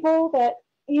some people that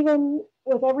even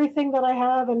with everything that I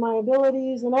have and my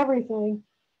abilities and everything,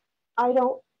 I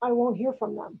won't hear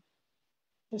from them.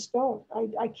 Just don't.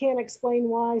 I can't explain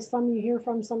why. Some you hear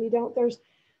from, some you don't. There's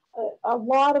a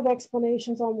lot of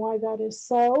explanations on why that is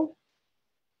so.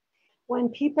 When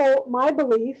people, my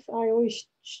belief, I always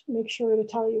make sure to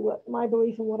tell you what my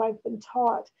belief and what I've been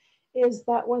taught is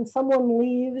that when someone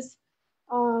leaves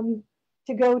to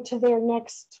go to their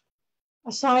next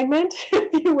assignment,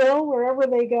 if you will, wherever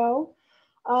they go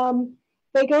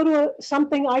to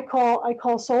something I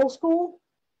call soul school.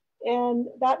 And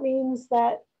that means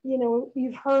that, you know,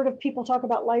 you've heard of people talk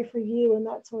about life review and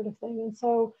that sort of thing. And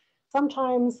so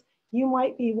sometimes you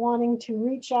might be wanting to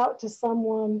reach out to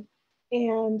someone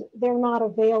and they're not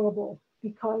available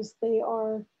because they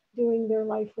are doing their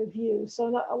life review.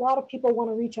 So a lot of people want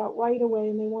to reach out right away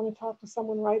and they want to talk to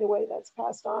someone right away that's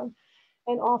passed on.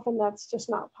 And often that's just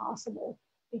not possible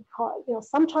because, you know,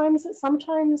 sometimes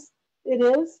it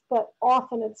is, but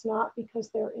often it's not because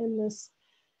they're in this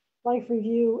life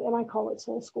review, and I call it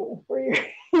soul school, where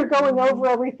you're going over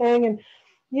everything and,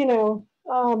 you know,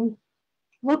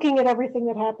 looking at everything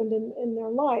that happened in their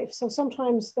life. So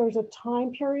sometimes there's a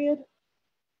time period,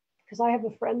 because I have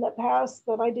a friend that passed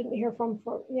that I didn't hear from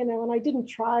for, you know, and I didn't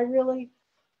try really,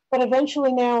 but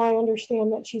eventually now I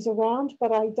understand that she's around,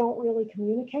 but I don't really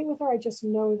communicate with her. I just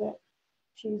know that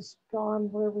she's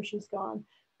gone wherever she's gone.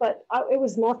 But it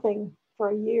was nothing for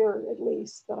a year at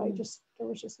least that there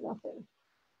was just nothing.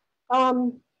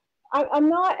 I'm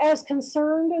not as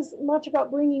concerned as much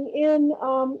about bringing in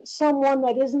someone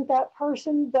that isn't that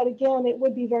person, but again, it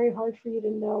would be very hard for you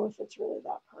to know if it's really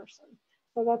that person.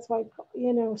 So that's why,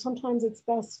 you know, sometimes it's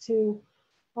best to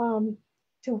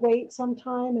wait some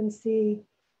time and see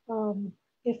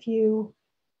if you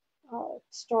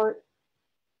start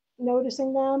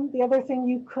noticing them. The other thing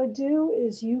you could do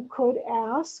is you could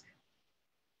ask,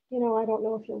 you know, I don't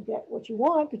know if you'll get what you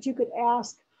want, but you could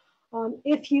ask,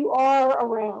 if you are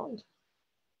around,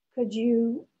 could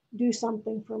you do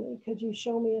something for me? Could you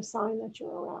show me a sign that you're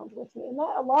around with me? And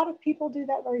a lot of people do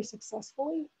that very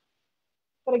successfully.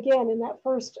 But again, in that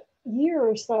first year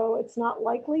or so, it's not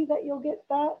likely that you'll get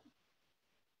that.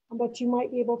 But you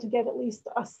might be able to get at least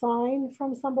a sign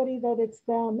from somebody that it's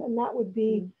them. And that would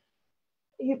be,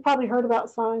 you've probably heard about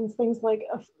signs, things like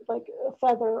a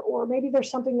feather, or maybe there's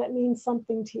something that means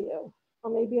something to you. Or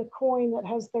maybe a coin that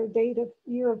has their date of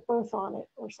year of birth on it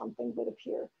or something would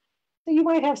appear. So you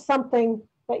might have something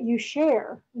that you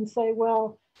share and say,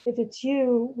 well, if it's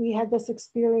you, we had this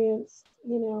experience,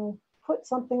 you know, put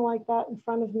something like that in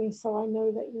front of me so I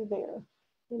know that you're there.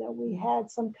 You know, we had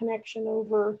some connection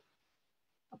over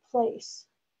a place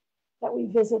that we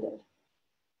visited.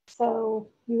 So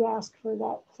you ask for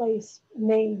that place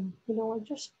name, you know, and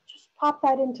just pop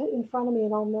that in front of me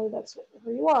and I'll know that's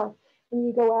where you are. And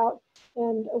you go out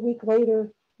and a week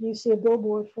later, you see a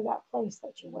billboard for that place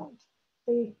that you went.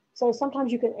 See? So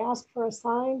sometimes you can ask for a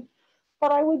sign, but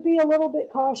I would be a little bit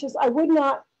cautious. I would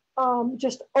not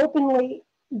just openly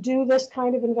do this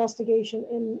kind of investigation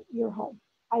in your home.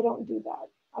 I don't do that.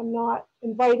 I'm not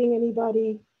inviting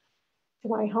anybody to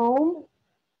my home.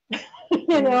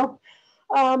 You know,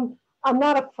 I'm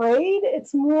not afraid.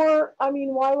 It's more, I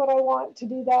mean, why would I want to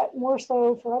do that more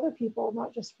so for other people,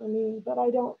 not just for me? But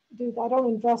I don't do that. I don't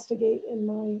investigate in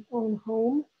my own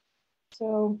home.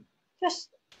 So just,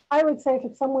 I would say if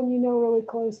it's someone you know really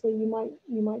closely, you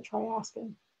might try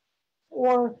asking.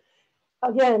 Or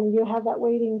again, you have that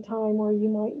waiting time where you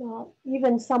might not,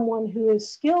 even someone who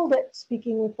is skilled at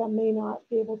speaking with them may not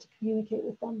be able to communicate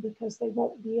with them because they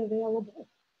won't be available.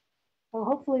 So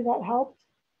hopefully that helped.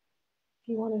 If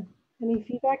you want to, any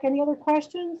feedback, any other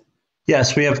questions?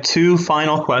 Yes, we have two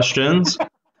final questions.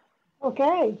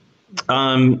 Okay.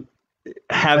 Um,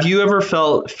 have you ever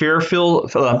felt fearful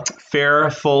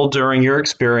during your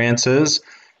experiences?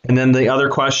 And then the other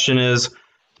question is,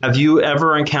 have you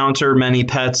ever encountered many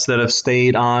pets that have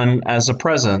stayed on as a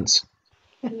presence?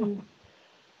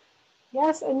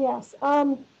 Yes and yes.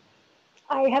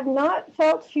 I have not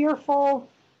felt fearful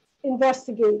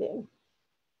investigating.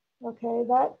 Okay,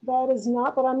 that is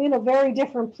not, but I'm in a very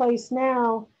different place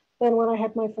now than when I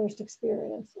had my first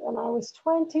experience. And I was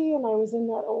 20 and I was in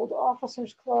that old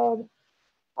officers club.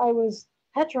 I was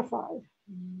petrified.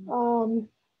 Um,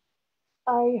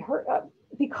 I heard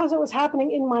because it was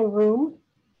happening in my room.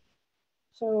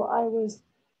 So I would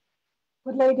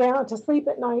lay down to sleep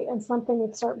at night and something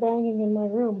would start banging in my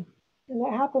room. And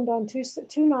that happened on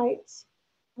two nights,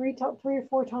 three or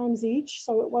four times each.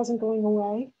 So it wasn't going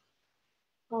away.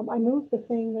 I moved the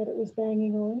thing that it was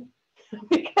banging on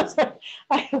because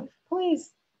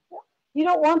please, you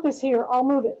don't want this here. I'll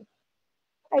move it.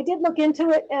 I did look into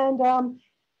it and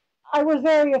I was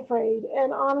very afraid.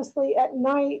 And honestly, at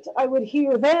night, I would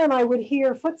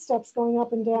hear footsteps going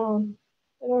up and down.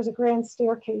 And there was a grand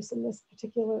staircase in this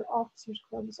particular officers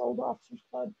club, this old officers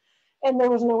club, and there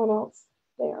was no one else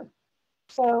there.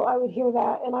 So I would hear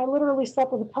that. And I literally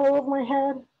slept with a pillow over my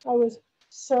head. I was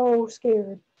so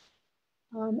scared.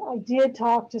 I did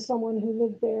talk to someone who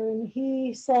lived there, and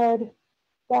he said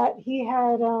that he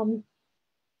had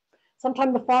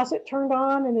sometime the faucet turned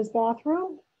on in his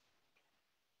bathroom,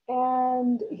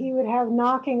 and he would have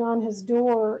knocking on his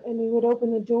door, and he would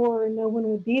open the door, and no one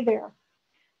would be there.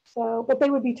 So, but they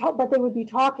would be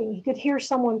talking. He could hear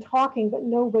someone talking, but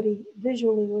nobody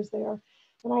visually was there.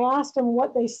 And I asked him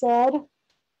what they said,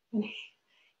 and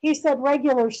he said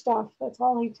regular stuff. That's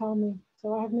all he told me.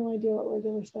 So I have no idea what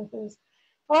regular stuff is.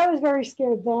 I was very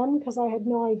scared then because I had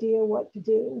no idea what to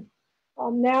do.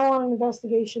 Now on an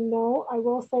investigation, no. I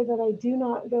will say that I do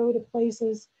not go to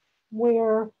places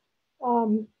where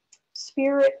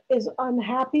spirit is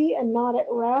unhappy and not at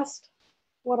rest.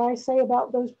 What I say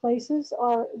about those places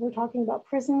are, we're talking about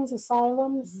prisons,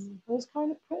 asylums, those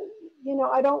kind of,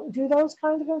 I don't do those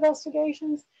kinds of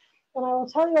investigations. And I will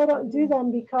tell you, I don't do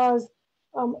them because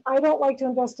I don't like to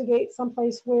investigate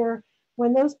someplace where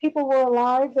when those people were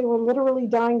alive, they were literally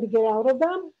dying to get out of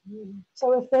them.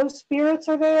 So if those spirits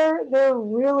are there, they're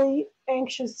really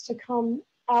anxious to come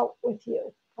out with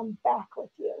you, come back with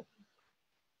you.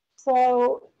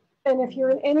 So, and if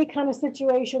you're in any kind of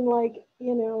situation like,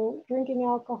 drinking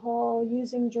alcohol,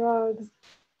 using drugs,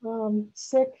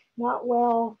 sick, not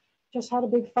well, just had a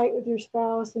big fight with your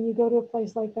spouse, and you go to a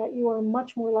place like that, you are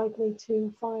much more likely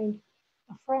to find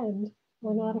a friend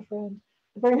or not a friend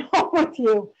to bring home with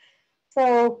you.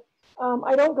 So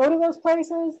I don't go to those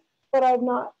places, but I've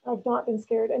not been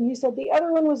scared. And you said the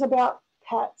other one was about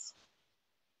pets.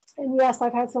 And yes,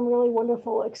 I've had some really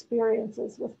wonderful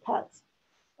experiences with pets.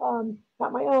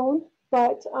 Not my own,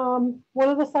 but one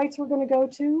of the sites we're going to go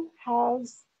to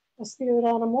has a spirit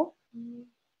animal.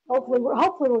 Hopefully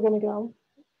we're going to go.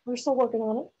 We're still working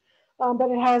on it, but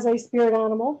it has a spirit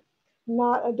animal,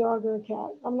 not a dog or a cat.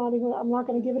 I'm not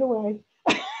going to give it away.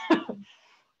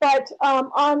 But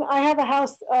I have a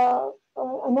house,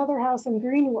 another house in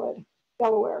Greenwood,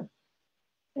 Delaware,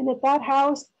 and at that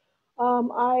house,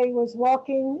 I was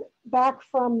walking back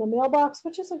from the mailbox,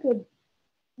 which is a good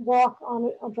walk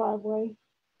on a driveway,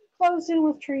 closed in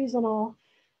with trees and all.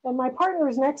 And my partner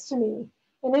was next to me.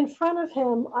 And in front of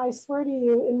him, I swear to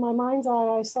you, in my mind's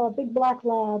eye, I saw a big black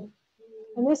lab.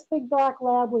 And this big black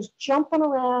lab was jumping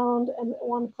around and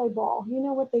wanted to play ball. You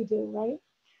know what they do, right?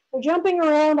 They're jumping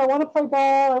around. I want to play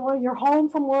ball. You're home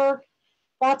from work.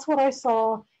 That's what I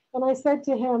saw. And I said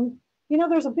to him,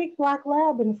 there's a big black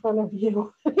lab in front of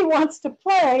you. He wants to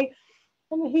play.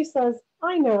 And he says,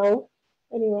 I know.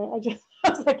 Anyway, I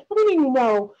was like, what do you mean you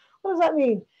know? What does that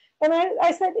mean? And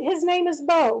I said, his name is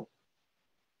Bo.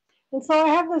 And so I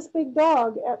have this big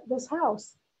dog at this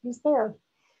house. He's there.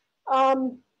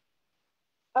 A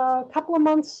couple of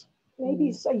months,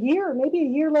 maybe a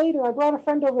year later, I brought a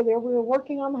friend over there. We were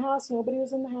working on the house. Nobody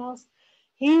was in the house.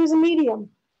 He was a medium.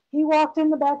 He walked in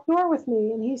the back door with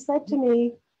me and he said to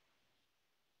me,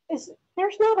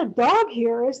 there's not a dog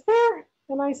here, is there?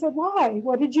 And I said, why?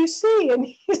 What did you see? And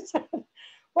he said,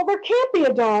 well, there can't be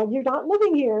a dog. You're not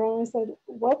living here. And I said,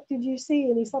 what did you see?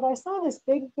 And he said, I saw this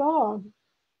big dog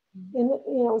in, it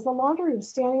was the laundry room,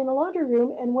 standing in the laundry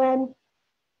room. And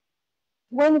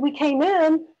when we came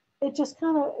in, it just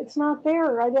it's not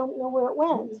there. I don't know where it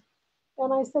went.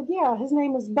 And I said, yeah, his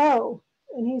name is Bo.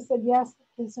 And he said, yes,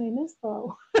 his name is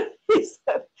Bo. He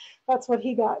said, that's what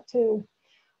he got too.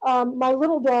 My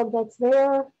little dog that's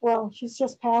there, well, she's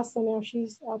just passed, so now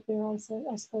she's out there,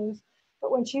 I suppose.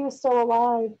 But when she was still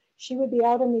alive, she would be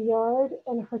out in the yard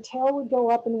and her tail would go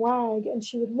up and wag and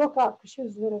she would look up because she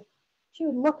was little. She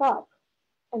would look up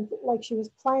and like she was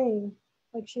playing,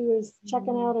 like she was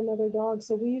checking out another dog.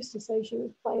 So we used to say she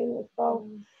was playing with Bo.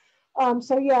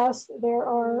 So yes, there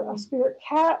are spirit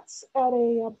cats at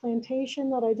a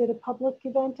plantation that I did a public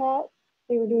event at.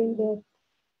 They were doing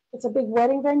it's a big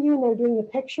wedding venue and they're doing the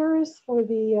pictures for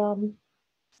the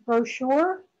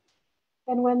brochure.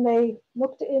 And when they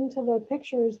looked into the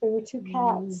pictures, there were two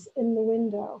cats in the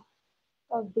window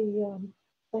of the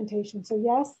plantation. So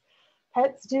yes,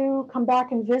 pets do come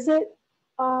back and visit.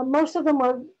 Most of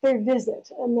them they visit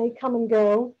and they come and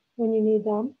go when you need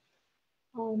them.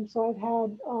 So I've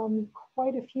had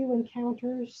quite a few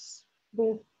encounters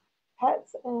with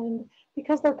pets, and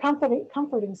because they're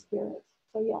comforting spirits.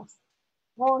 So yes,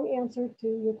 long answer to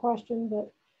your question,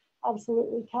 but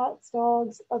absolutely cats,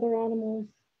 dogs, other animals,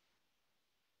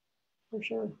 for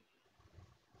sure.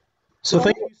 So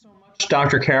thank you so much,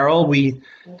 Dr. Carol. We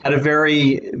had a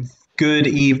very good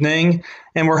evening,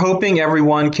 and we're hoping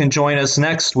everyone can join us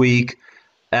next week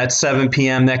at 7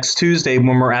 p.m. next Tuesday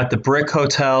when we're at the Brick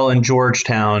Hotel in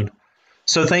Georgetown.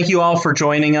 So thank you all for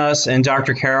joining us, and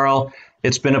Dr. Carol,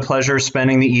 it's been a pleasure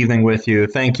spending the evening with you.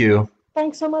 Thank you.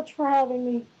 Thanks so much for having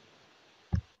me.